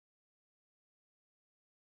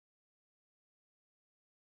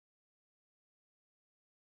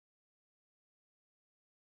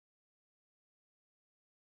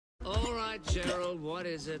All right, Gerald, what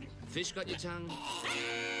is it? Fish got your tongue?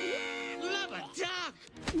 Love a duck!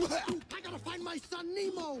 I gotta find my son,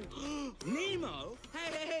 Nemo! Nemo?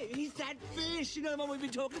 Hey, he's that fish! You know, the one we've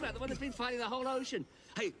been talking about, the one that's been fighting the whole ocean.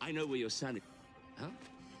 Hey, I know where your son is. Huh?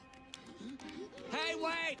 Hey,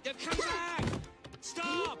 wait! They'll come back!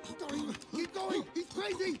 Stop! Keep going! He's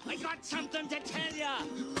crazy! I got something to tell ya!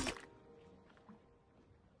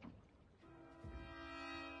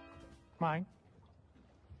 Mine.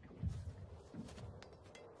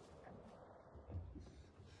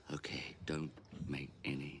 Okay, don't make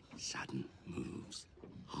any sudden moves.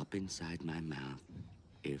 Hop inside my mouth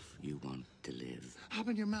if you want to live. Hop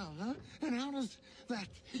in your mouth, huh? And how does that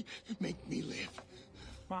make me live?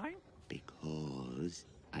 Mine? Because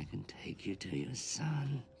I can take you to your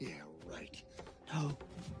son. Yeah, right. No,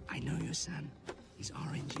 I know your son. He's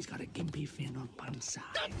orange. He's got a gimpy fin on one side.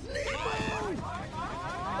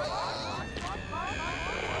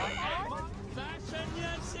 Fasten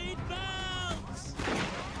your seatbelt!